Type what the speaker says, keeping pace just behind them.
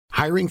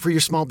Hiring for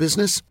your small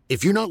business?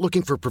 If you're not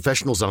looking for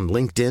professionals on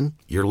LinkedIn,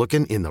 you're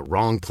looking in the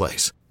wrong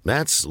place.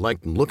 That's like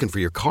looking for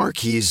your car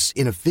keys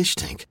in a fish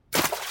tank.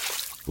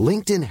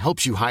 LinkedIn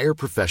helps you hire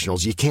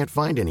professionals you can't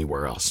find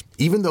anywhere else,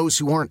 even those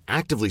who aren't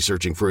actively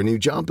searching for a new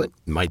job but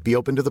might be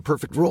open to the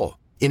perfect role.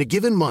 In a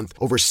given month,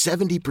 over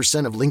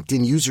 70% of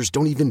LinkedIn users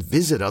don't even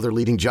visit other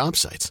leading job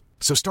sites.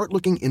 So start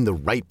looking in the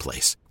right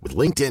place. With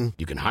LinkedIn,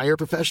 you can hire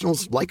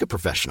professionals like a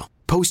professional.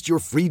 Post your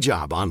free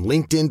job on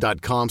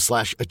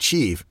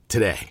linkedin.com/achieve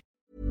today.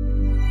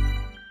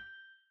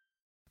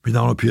 Mit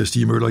navn er Per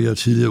Stig Møller, jeg er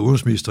tidligere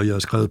udenrigsminister. Jeg har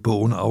skrevet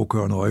bogen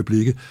Afgørende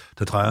øjeblikke,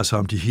 der drejer sig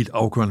om de helt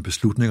afgørende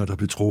beslutninger, der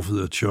blev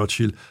truffet af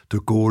Churchill, de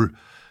Gaulle,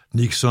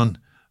 Nixon,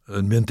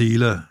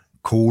 Mandela,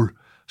 Kohl,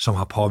 som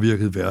har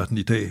påvirket verden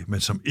i dag, men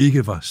som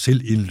ikke var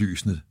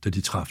selvindlysende, da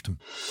de traf dem.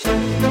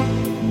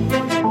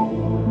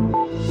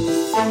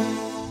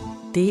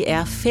 Det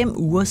er 5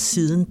 uger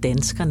siden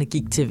danskerne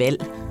gik til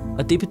valg,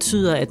 og det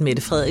betyder, at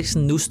Mette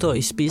Frederiksen nu står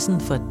i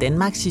spidsen for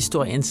Danmarks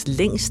historiens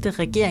længste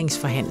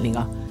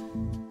regeringsforhandlinger.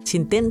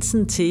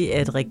 Tendensen til,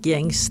 at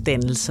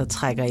regeringsdannelser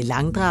trækker i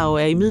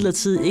langdrag, er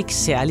imidlertid ikke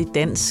særlig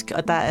dansk,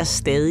 og der er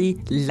stadig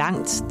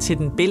langt til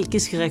den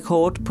belgiske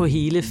rekord på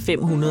hele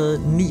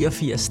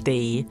 589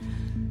 dage.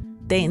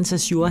 Dagens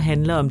Azure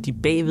handler om de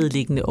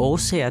bagvedliggende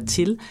årsager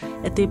til,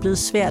 at det er blevet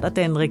svært at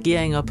danne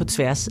regeringer på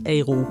tværs af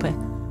Europa.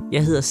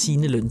 Jeg hedder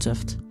Signe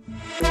Løntoft.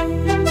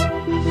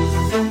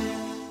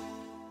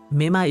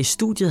 Med mig i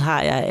studiet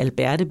har jeg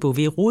Alberte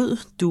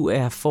Bové-Rud. Du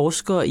er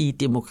forsker i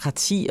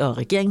demokrati og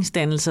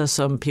regeringsdannelser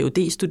som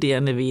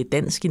Ph.D.-studerende ved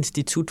Dansk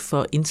Institut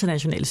for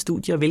Internationale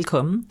Studier.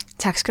 Velkommen.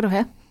 Tak skal du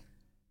have.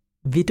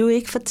 Vil du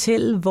ikke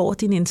fortælle, hvor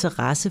din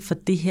interesse for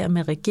det her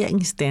med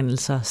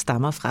regeringsdannelser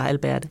stammer fra,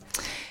 Alberte?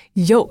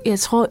 Jo, jeg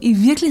tror i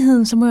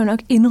virkeligheden, så må jeg nok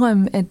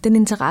indrømme, at den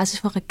interesse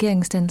for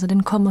regeringsdannelser,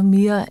 den kommer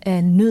mere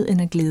af nød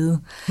end af glæde.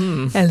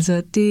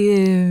 Altså,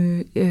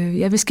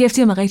 jeg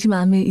beskæftiger mig rigtig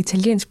meget med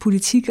italiensk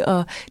politik,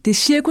 og det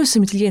cirkus,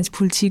 som italiensk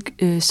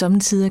politik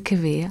sommetider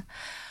kan være.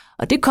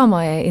 Og det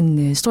kommer af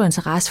en stor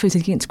interesse for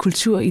italiensk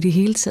kultur i det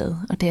hele taget.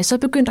 Og da jeg så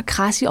begyndte at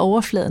krasse i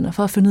overfladen, og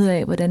for at finde ud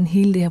af, hvordan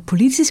hele det her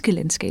politiske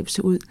landskab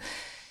så ud,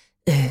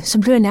 så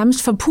blev jeg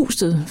nærmest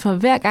forpustet, for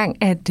hver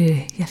gang, at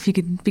jeg fik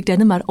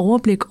dannet mig et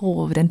overblik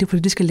over, hvordan det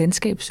politiske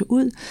landskab så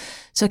ud,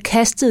 så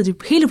kastede det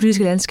hele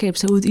politiske landskab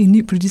sig ud i en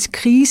ny politisk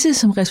krise,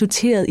 som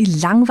resulterede i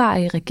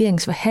langvarige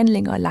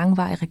regeringsforhandlinger og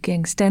langvarige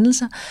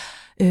regeringsdannelser,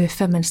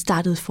 før man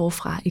startede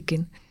forfra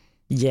igen.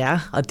 Ja,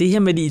 og det her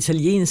med det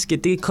italienske,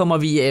 det kommer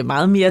vi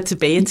meget mere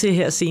tilbage til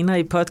her senere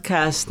i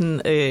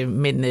podcasten.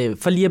 Men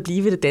for lige at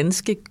blive ved det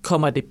danske,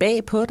 kommer det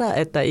bag på dig,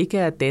 at der ikke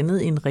er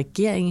dannet en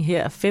regering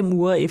her 5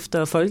 uger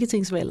efter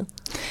folketingsvalget?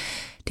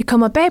 Det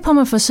kommer bag på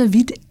mig for så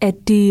vidt, at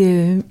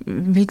det,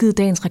 hvilket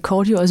dagens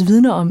rekord jo også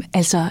vidner om,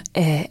 altså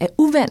er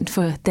uvandt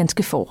for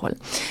danske forhold.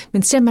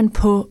 Men ser man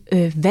på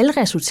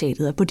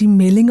valgresultatet og på de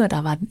meldinger,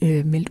 der var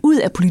meldt ud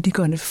af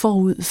politikerne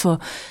forud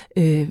for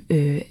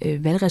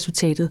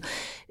valgresultatet,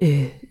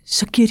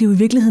 så giver det jo i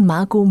virkeligheden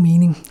meget god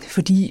mening.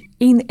 Fordi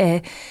en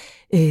af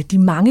de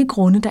mange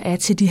grunde, der er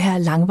til de her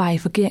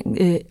langvarige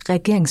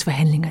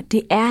regeringsforhandlinger,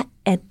 det er,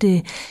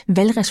 at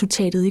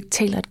valgresultatet ikke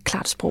taler et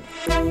klart sprog.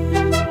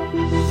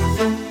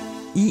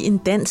 I en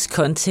dansk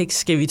kontekst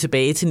skal vi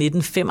tilbage til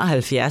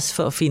 1975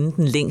 for at finde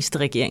den længste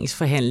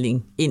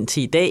regeringsforhandling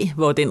indtil i dag,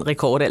 hvor den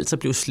rekord altså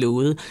blev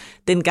slået.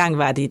 Dengang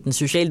var det den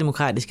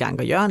socialdemokratiske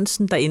Anker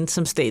Jørgensen, der endte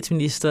som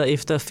statsminister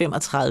efter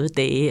 35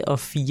 dage og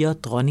 4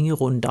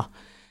 dronningerunder.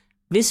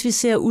 Hvis vi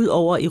ser ud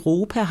over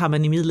Europa, har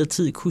man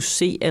imidlertid kunne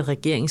se, at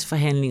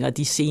regeringsforhandlinger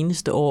de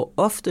seneste år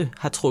ofte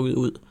har trukket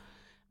ud.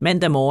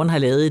 Mandag morgen har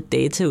lavet et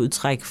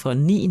dataudtræk for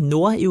 9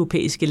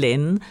 nordeuropæiske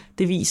lande.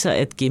 Det viser,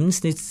 at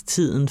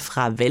gennemsnitstiden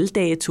fra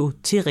valgdato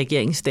til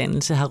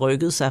regeringsdannelse har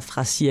rykket sig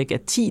fra ca.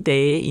 10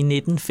 dage i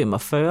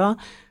 1945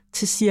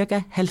 til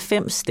ca.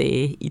 90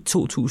 dage i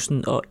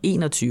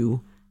 2021.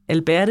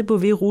 Alberte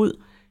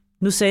Bové-Rud,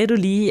 nu sagde du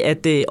lige,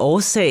 at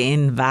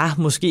årsagen var,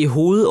 måske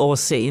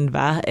hovedårsagen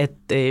var,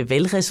 at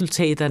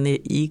valgresultaterne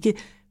ikke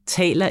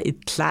taler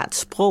et klart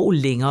sprog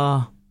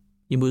længere,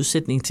 i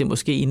modsætning til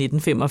måske i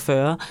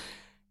 1945.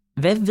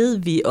 Hvad ved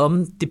vi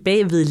om det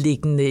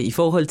bagvedliggende i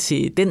forhold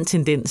til den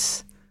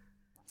tendens?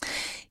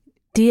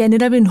 Det er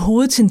netop en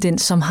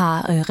hovedtendens, som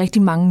har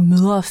rigtig mange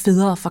mødre og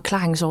fædre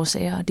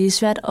forklaringsårsager. Det er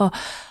svært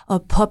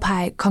at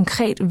påpege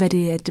konkret, hvad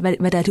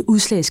der er det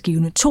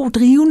udslagsgivende. 2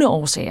 drivende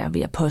årsager, vil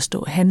jeg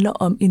påstå, handler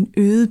om en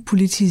øget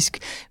politisk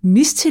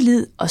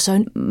mistillid og så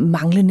en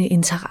manglende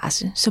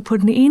interesse. Så på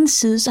den ene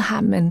side, så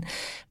har man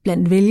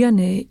blandt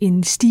vælgerne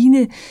en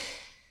stigende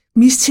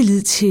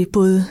mistillid til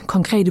både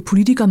konkrete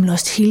politikere, men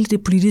også hele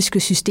det politiske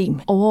system.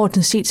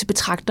 Overordnet set så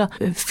betragter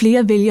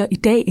flere vælgere i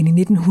dag end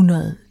i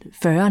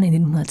 1940'erne, i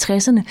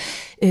 1960'erne,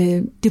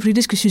 det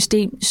politiske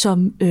system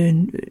som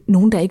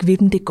nogen, der ikke ved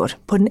dem det godt.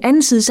 På den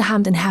anden side så har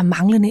man den her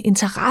manglende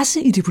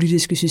interesse i det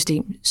politiske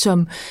system,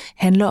 som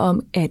handler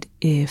om, at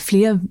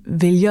flere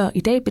vælgere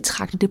i dag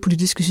betragter det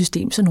politiske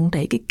system som nogen, der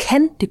ikke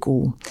kan det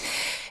gode.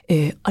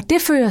 Og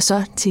det fører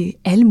så til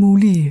alle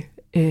mulige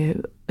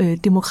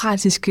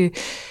demokratiske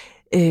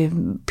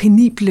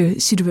penible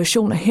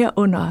situationer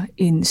herunder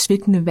en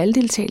svigtende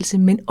valgdeltagelse,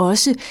 men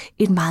også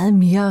et meget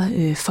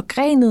mere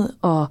forgrenet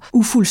og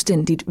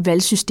ufuldstændigt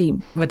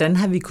valgsystem. Hvordan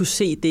har vi kunne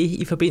se det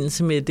i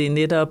forbindelse med det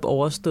netop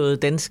overståede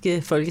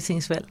danske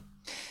folketingsvalg?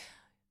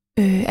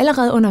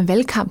 Allerede under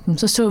valgkampen,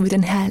 så vi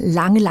den her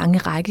lange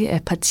række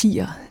af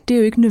partier. Det er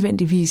jo ikke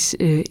nødvendigvis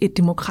et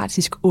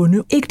demokratisk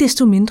onde. Ikke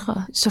desto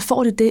mindre, så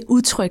får det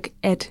udtryk,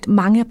 at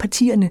mange af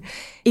partierne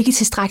ikke i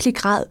tilstrækkelig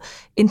grad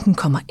enten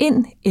kommer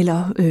ind,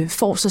 eller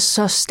får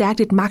så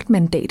stærkt et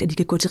magtmandat, at de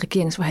kan gå til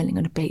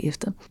regeringsforhandlingerne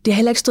bagefter. Det har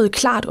heller ikke stået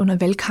klart under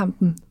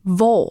valgkampen,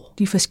 hvor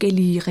de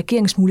forskellige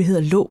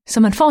regeringsmuligheder lå. Så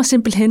man får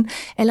simpelthen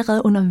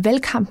allerede under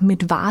valgkampen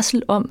et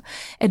varsel om,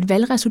 at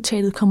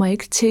valgresultatet kommer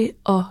ikke til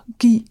at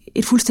give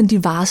et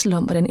fuldstændigt varsel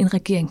om, hvordan en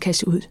regering kan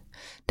se ud.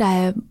 Der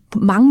er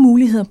mange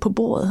muligheder på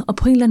bordet, og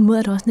på en eller anden måde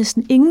er der også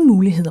næsten ingen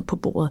muligheder på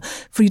bordet,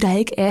 fordi der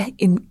ikke er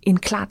en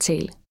klar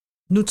tale.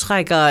 Nu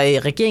trækker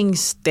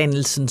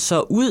regeringsdannelsen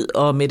så ud,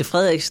 og Mette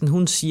Frederiksen,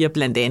 hun siger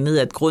blandt andet,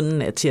 at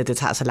grunden til, at det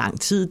tager så lang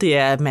tid, det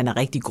er, at man er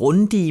rigtig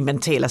grundig, man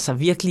taler sig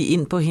virkelig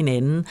ind på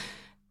hinanden.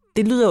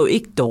 Det lyder jo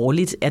ikke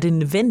dårligt. Er det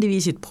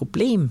nødvendigvis et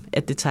problem,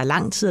 at det tager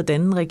lang tid at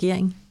danne en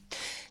regering?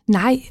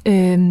 Nej,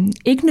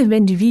 ikke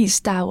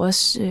nødvendigvis. Der er jo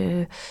også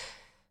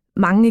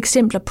mange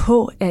eksempler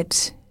på,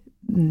 at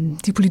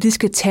de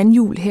politiske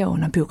tandhjul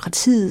herunder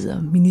bureaukratiet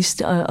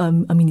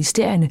og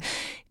ministerierne,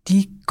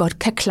 de godt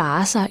kan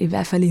klare sig i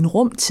hvert fald i en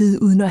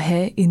rumtid, uden at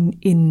have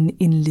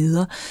en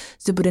leder.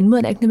 Så på den måde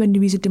er der ikke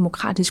nødvendigvis et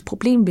demokratisk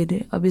problem ved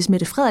det. Og hvis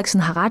Mette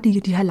Frederiksen har ret i,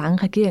 at de her lange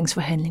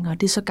regeringsforhandlinger,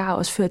 og det sågar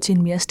også fører til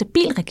en mere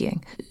stabil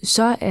regering,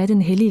 så er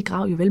den hellige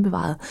grav jo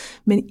velbevaret.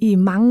 Men i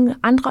mange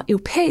andre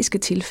europæiske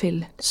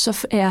tilfælde,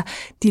 så er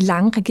de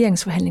lange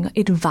regeringsforhandlinger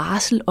et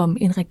varsel om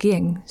en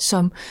regering,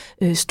 som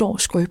står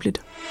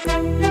skrøbeligt.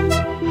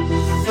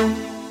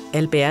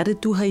 Alberte,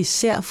 du har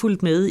især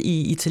fulgt med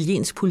i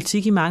italiensk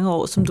politik i mange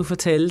år, som du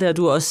fortalte, og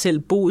du har også selv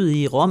boet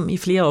i Rom i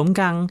flere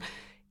omgange.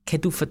 Kan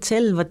du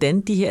fortælle,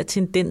 hvordan de her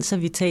tendenser,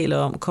 vi taler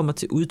om, kommer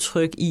til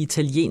udtryk i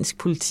italiensk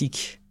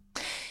politik?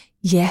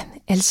 Ja,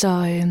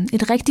 altså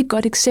et rigtig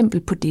godt eksempel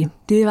på det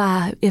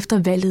var efter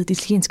valget, det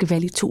italienske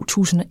valg i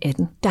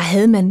 2018. Der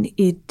havde man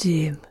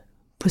et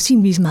på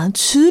sin vis meget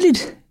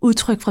tydeligt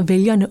udtryk fra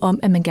vælgerne om,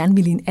 at man gerne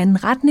ville i en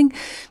anden retning,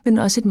 men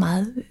også et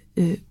meget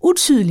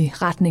utydelig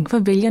retning, for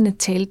vælgerne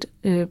talte,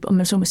 om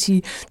man så må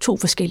sige, to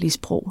forskellige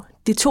sprog.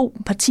 De to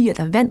partier,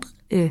 der vandt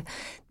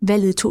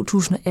valget i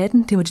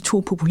 2018, det var de to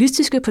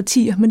populistiske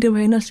partier, men det var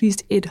henholdsvis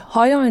et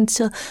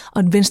højreorienteret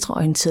og et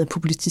venstreorienteret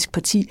populistisk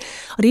parti.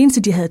 Og det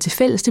eneste, de havde til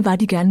fælles, det var, at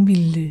de gerne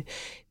ville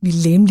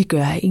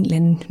legemliggøre en eller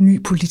anden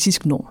ny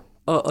politisk norm.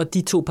 Og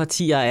de to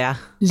partier er?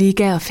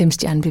 Lega og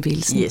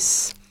Femstjernebevægelsen.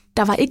 Yes.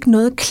 Der var ikke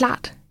noget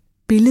klart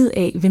billede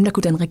af, hvem der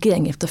kunne danne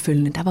regering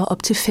efterfølgende. Der var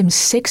op til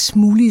 5-6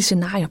 mulige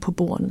scenarier på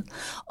bordet,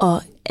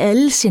 og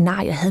alle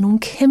scenarier havde nogle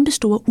kæmpe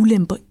store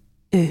ulemper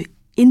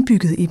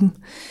indbygget i dem.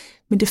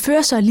 Men det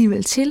fører så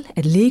alligevel til,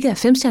 at Lega og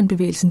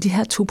Femstjernebevægelsen, de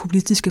her to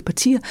populistiske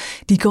partier,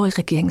 de går i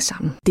regering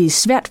sammen. Det er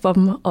svært for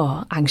dem at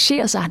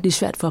arrangere sig, det er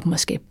svært for dem at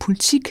skabe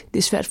politik, det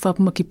er svært for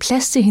dem at give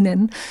plads til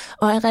hinanden,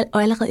 og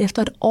allerede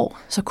efter et år,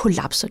 så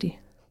kollapser de.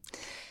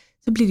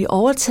 Så bliver de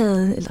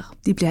overtaget, eller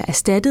de bliver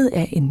erstattet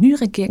af en ny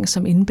regering,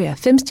 som indebærer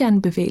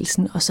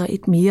Femstjernebevægelsen, og så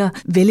et mere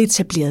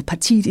veletableret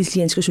parti, det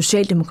italienske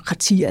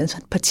socialdemokrati, altså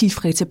et parti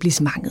fra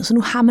etablissementet. Så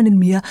nu har man en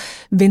mere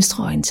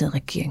venstreorienteret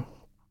regering.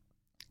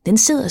 Den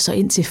sidder så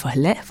indtil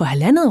for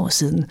halvandet år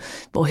siden,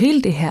 hvor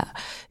hele det her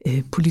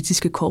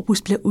politiske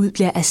korpus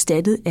bliver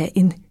erstattet af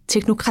en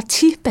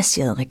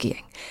teknokratibaseret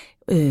regering.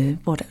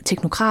 Hvor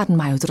teknokraten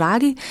Mario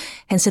Draghi,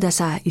 han sætter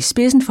sig i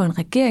spidsen for en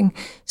regering,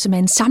 som er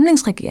en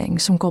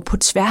samlingsregering, som går på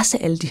tværs af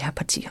alle de her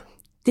partier.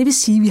 Det vil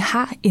sige, at vi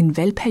har en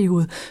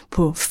valgperiode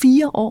på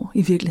 4 år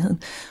i virkeligheden,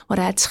 hvor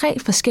der er 3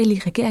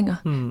 forskellige regeringer.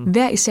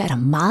 Hver især er der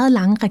meget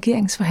lange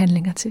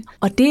regeringsforhandlinger til.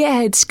 Og det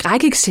er et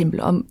skrækeksempel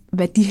om,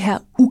 hvad de her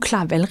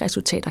uklare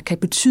valgresultater kan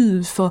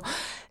betyde for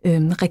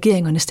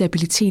regeringernes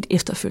stabilitet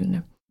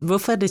efterfølgende.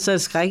 Hvorfor er det så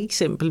et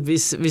skrækeksempel,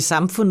 hvis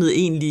samfundet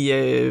egentlig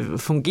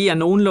fungerer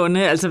nogenlunde?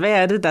 Altså, hvad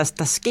er det,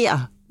 der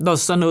sker, når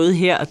så noget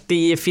her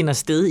det finder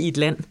sted i et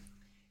land?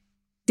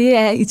 Det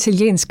er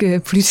italiensk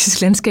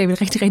politisk landskab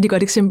et rigtig, rigtig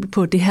godt eksempel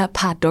på det her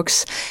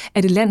paradoks,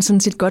 at et land sådan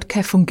set godt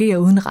kan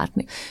fungere uden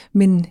retning.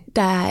 Men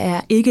der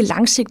er ikke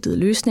langsigtede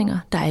løsninger,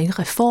 der er ikke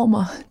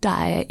reformer, der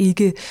er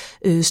ikke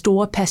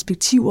store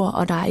perspektiver,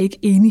 og der er ikke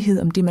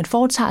enighed om det, man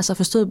foretager sig,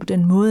 forstået på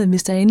den måde, at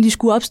hvis der endelig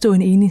skulle opstå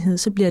en enighed,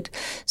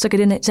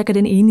 så kan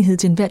den enighed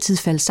til enhver tid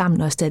falde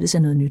sammen og erstattes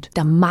af noget nyt.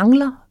 Der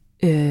mangler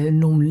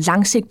nogle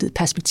langsigtede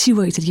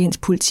perspektiver i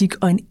italiensk politik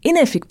og en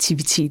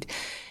ineffektivitet,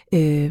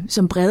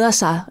 som breder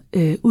sig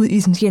ud i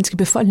den italienske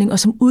befolkning, og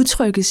som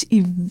udtrykkes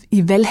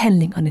i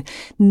valghandlingerne,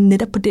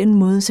 netop på den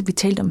måde, som vi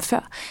talte om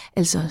før,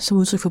 altså som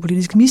udtryk for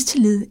politisk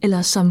mistillid,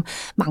 eller som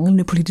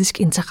manglende politisk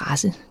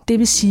interesse. Det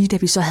vil sige, da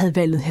vi så havde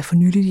valget her for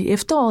nylig i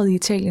efteråret i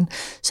Italien,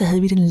 så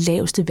havde vi den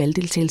laveste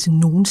valgdeltagelse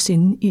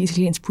nogensinde i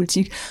italiensk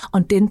politik,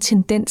 og den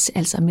tendens,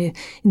 altså med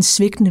en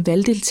svigtende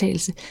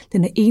valgdeltagelse,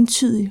 den er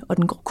entydig, og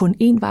den går kun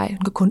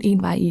én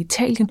vej, i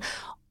Italien,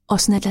 og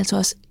sådan er det altså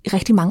også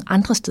rigtig mange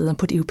andre steder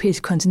på det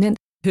europæiske kontinent.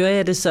 Hører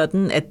jeg det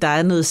sådan, at der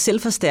er noget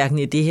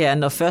selvforstærkende i det her,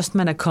 når først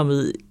man er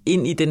kommet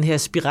ind i den her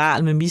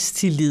spiral med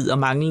mistillid og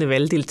manglende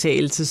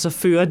valgdeltagelse, så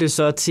fører det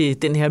så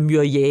til den her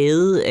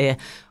myriade af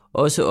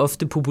også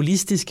ofte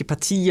populistiske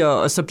partier,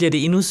 og så bliver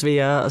det endnu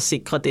sværere at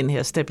sikre den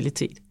her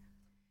stabilitet?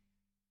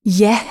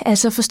 Ja,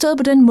 altså forstået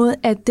på den måde,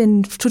 at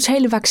den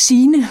totale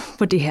vaccine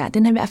på det her,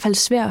 den er i hvert fald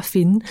svær at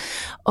finde.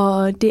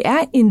 Og det er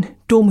en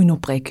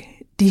dominobrik,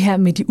 det her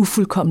med de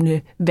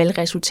ufuldkomne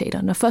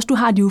valgresultater. Når først du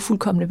har de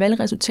ufuldkomne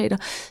valgresultater,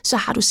 så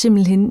har du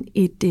simpelthen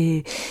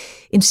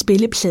en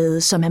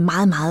spilleplade, som er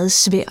meget, meget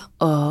svær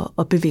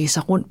at bevæge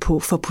sig rundt på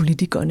for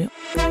politikerne.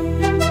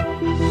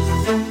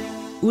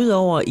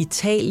 Udover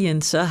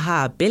Italien, så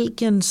har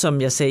Belgien,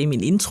 som jeg sagde i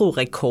min intro,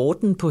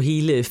 rekorden på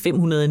hele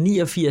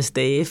 589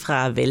 dage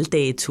fra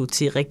valgdato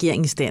til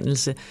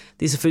regeringsdannelse.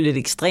 Det er selvfølgelig et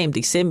ekstremt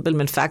eksempel,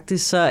 men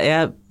faktisk så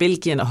er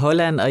Belgien og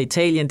Holland og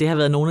Italien, det har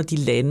været nogle af de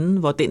lande,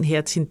 hvor den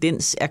her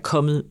tendens er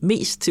kommet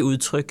mest til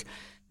udtryk.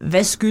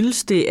 Hvad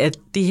skyldes det, at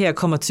det her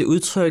kommer til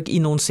udtryk i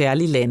nogle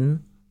særlige lande?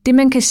 Det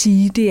man kan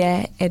sige, det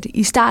er, at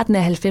i starten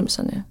af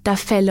 90'erne, der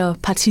falder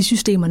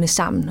partisystemerne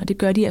sammen, og det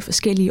gør de af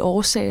forskellige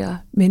årsager.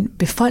 Men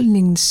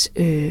befolkningens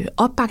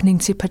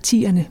opbakning til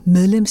partierne,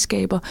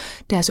 medlemskaber,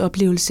 deres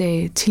oplevelse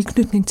af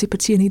tilknytning til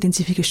partierne,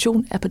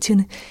 identifikation af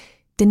partierne,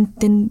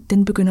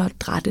 den begynder at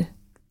drætte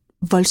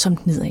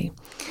voldsomt nedad.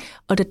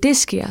 Og da det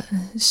sker,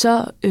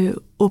 så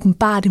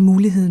åbenbarer det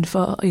muligheden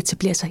for at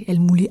etablere sig i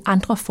alle mulige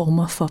andre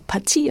former for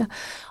partier,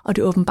 og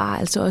det åbenbarer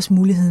altså også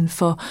muligheden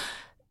for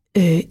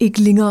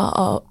ikke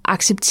længere at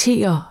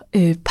acceptere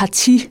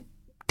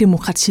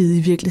partidemokratiet i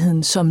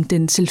virkeligheden som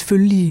den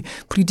selvfølgelige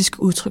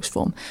politiske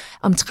udtryksform.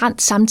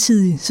 Omtrent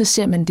samtidig så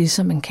ser man det,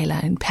 som man kalder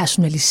en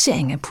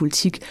personalisering af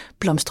politik,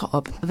 blomstre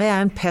op. Hvad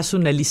er en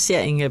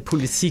personalisering af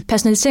politik?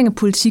 Personalisering af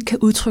politik kan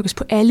udtrykkes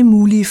på alle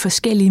mulige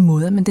forskellige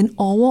måder, men den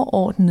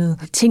overordnede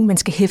ting, man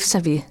skal hæfte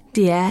sig ved,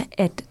 det er,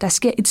 at der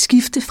sker et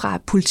skifte fra,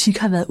 at politik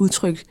har været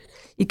udtrykt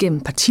igennem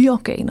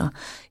partiorganer,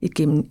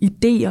 igennem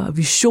idéer,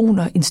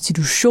 visioner,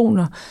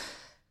 institutioner,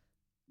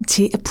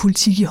 til at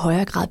politik i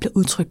højere grad bliver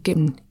udtrykt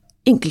gennem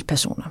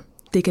enkeltpersoner.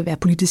 Det kan være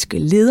politiske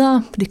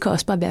ledere, det kan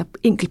også bare være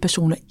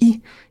enkeltpersoner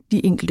i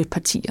de enkelte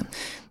partier.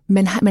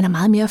 Man er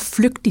meget mere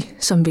flygtig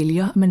som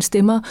vælger, og man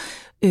stemmer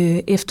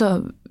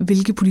efter,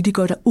 hvilke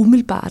politikere, der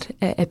umiddelbart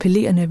er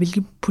appellerende, og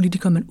hvilke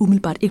politikere, man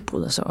umiddelbart ikke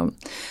bryder sig om.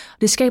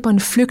 Det skaber en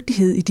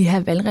flygtighed i de her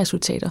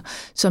valgresultater,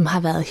 som har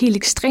været helt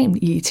ekstremt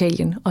i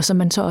Italien, og som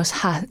man så også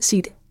har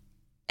set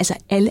altså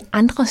alle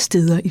andre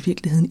steder i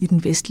virkeligheden i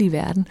den vestlige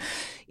verden.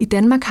 I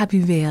Danmark har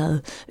vi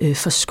været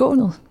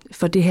forskånet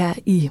for det her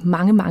i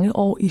mange, mange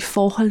år i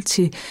forhold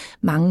til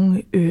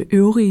mange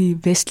øvrige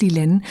vestlige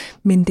lande.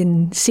 Men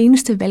den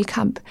seneste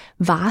valgkamp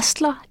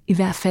varsler i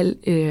hvert fald,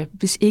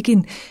 hvis ikke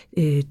en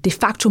de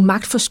facto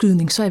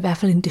magtforskydning, så i hvert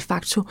fald en de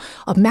facto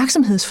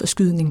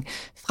opmærksomhedsforskydning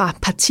fra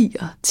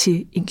partier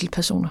til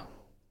enkeltpersoner.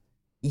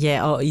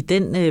 Ja, og i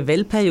den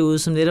valgperiode,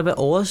 som netop er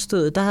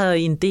overstået, der har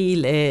en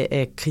del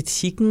af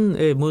kritikken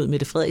mod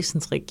Mette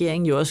Frederiksens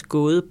regering jo også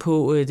gået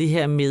på det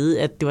her med,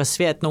 at det var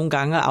svært nogle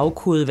gange at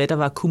afkode, hvad der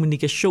var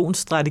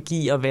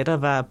kommunikationsstrategi og hvad der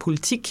var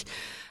politik.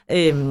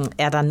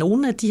 Er der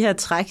nogle af de her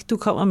træk, du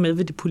kommer med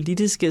ved det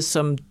politiske,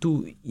 som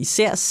du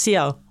især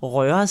ser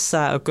røre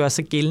sig og gøre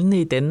sig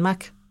gældende i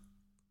Danmark?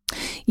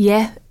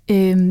 Ja,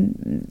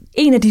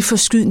 en af de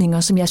forskydninger,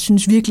 som jeg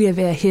synes virkelig er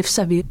værd at hæfte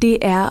sig ved, det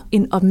er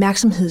en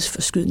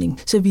opmærksomhedsforskydning.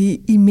 Så vi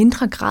i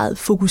mindre grad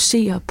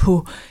fokuserer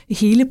på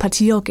hele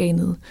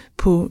partiorganet,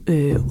 på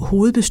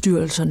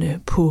hovedbestyrelserne,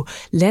 på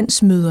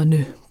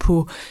landsmøderne,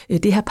 på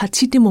det her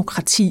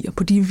partidemokrati og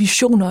på de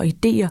visioner og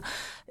idéer,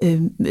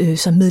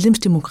 som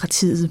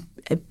medlemsdemokratiet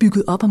er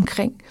bygget op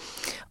omkring.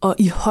 Og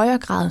i højere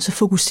grad så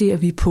fokuserer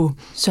vi på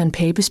Søren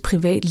Papes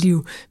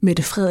privatliv,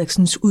 Mette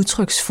Frederiksens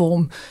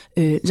udtryksform,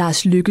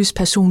 Lars Løkkes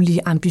personlige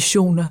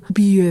ambitioner.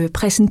 Vi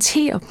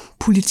præsenterer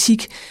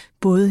politik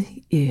både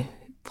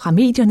fra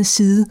mediernes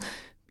side,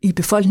 i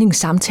befolkningens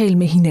samtale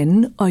med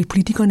hinanden og i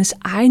politikernes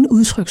egen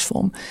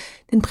udtryksform.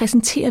 Den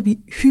præsenterer vi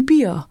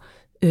hyppigere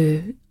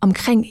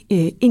omkring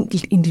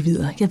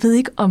enkeltindivider. Jeg ved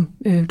ikke, om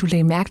du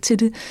lagde mærke til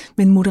det,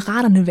 men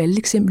Moderaterne valgte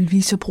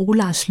eksempelvis at bruge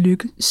Lars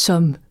Løkke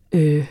som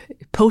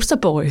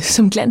posterboy,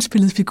 som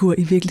glansbilledfigur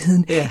i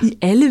virkeligheden, i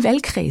alle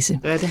valgkredse.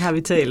 Ja, det har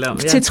vi talt om.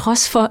 Ja. Til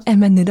trods for, at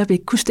man netop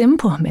ikke kunne stemme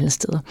på ham alle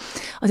steder.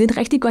 Og det er et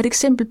rigtig godt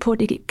eksempel på, at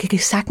det kan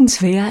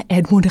sagtens være,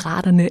 at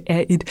Moderaterne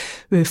er et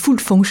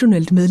fuldt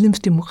funktionelt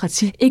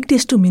medlemsdemokrati. Ikke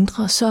desto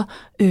mindre, så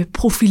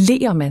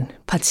profilerer man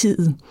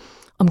partiet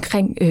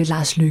omkring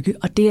Lars Løkke,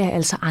 og det er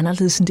altså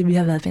anderledes end det, vi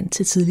har været vant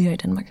til tidligere i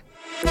Danmark.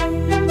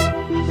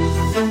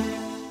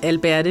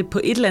 Alberte, på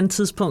et eller andet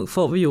tidspunkt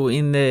får vi jo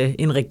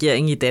en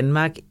regering i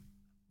Danmark.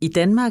 I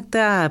Danmark der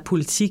er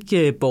politik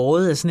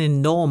båret af sådan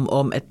en norm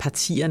om, at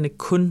partierne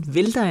kun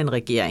vælter en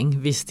regering,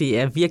 hvis det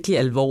er virkelig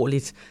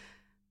alvorligt.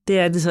 Det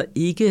er det så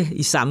ikke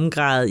i samme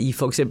grad i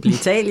for eksempel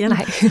Italien.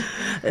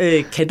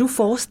 Nej. Kan du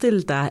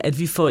forestille dig, at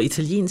vi får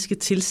italienske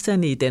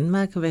tilstande i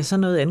Danmark, hvad så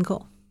noget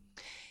angår?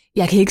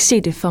 Jeg kan ikke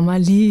se det for mig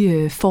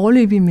lige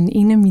foreløbig, men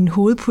en af mine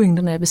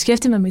hovedpointer, når jeg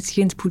beskæftiger mig med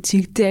italiensk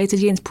politik, det er, at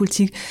italiensk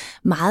politik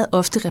meget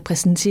ofte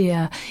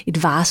repræsenterer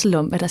et varsel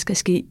om, hvad der skal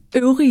ske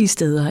øvrige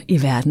steder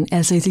i verden.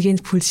 Altså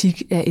italiensk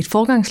politik er et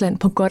forgangsland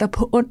på godt og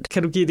på ondt.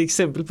 Kan du give et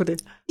eksempel på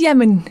det?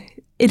 Jamen,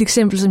 et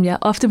eksempel, som jeg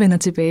ofte vender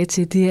tilbage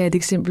til, det er et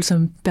eksempel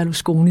som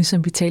Berlusconi,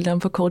 som vi talte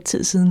om for kort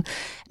tid siden.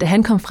 Da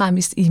han kom frem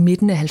i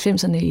midten af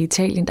 90'erne i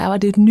Italien, der var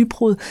det et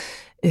nybrud,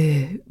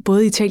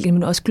 både i Italien,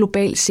 men også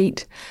globalt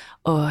set.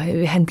 Og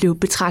han blev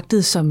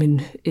betragtet som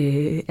en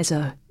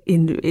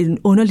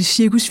underlig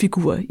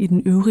cirkusfigur i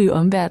den øvrige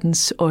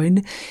omverdens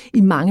øjne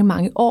i mange,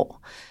 mange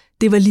år.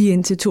 Det var lige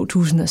indtil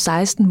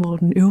 2016, hvor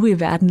den øvrige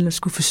verden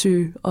skulle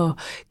forsøge at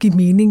give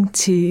mening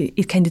til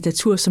et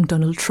kandidatur som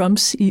Donald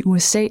Trumps i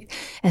USA.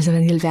 Altså,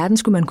 hvordan i alverden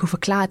skulle man kunne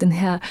forklare, den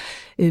her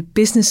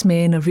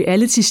businessman og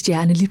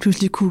reality-stjerne lige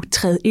pludselig kunne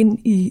træde ind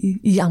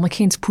i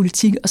amerikansk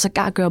politik og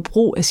sågar gøre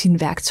brug af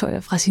sine værktøjer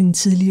fra sine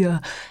tidligere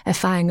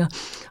erfaringer.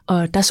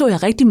 Og der så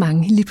jeg rigtig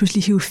mange lige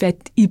pludselig hive fat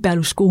i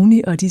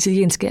Berlusconi og de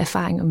italienske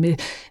erfaringer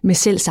med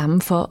selv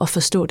sammen for at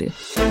forstå det.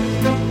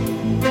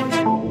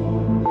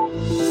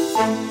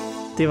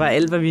 Det var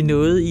alt, hvad vi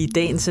nåede i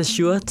dagens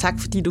Azure. Tak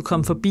fordi du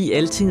kom forbi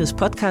Altingets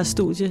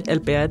podcaststudie,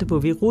 Alberte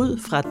Bovee-Rud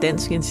fra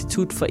Dansk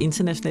Institut for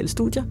Internationale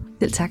Studier.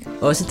 Selv tak.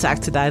 Også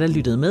tak til dig, der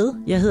lyttede med.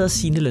 Jeg hedder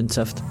Signe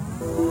Løntoft.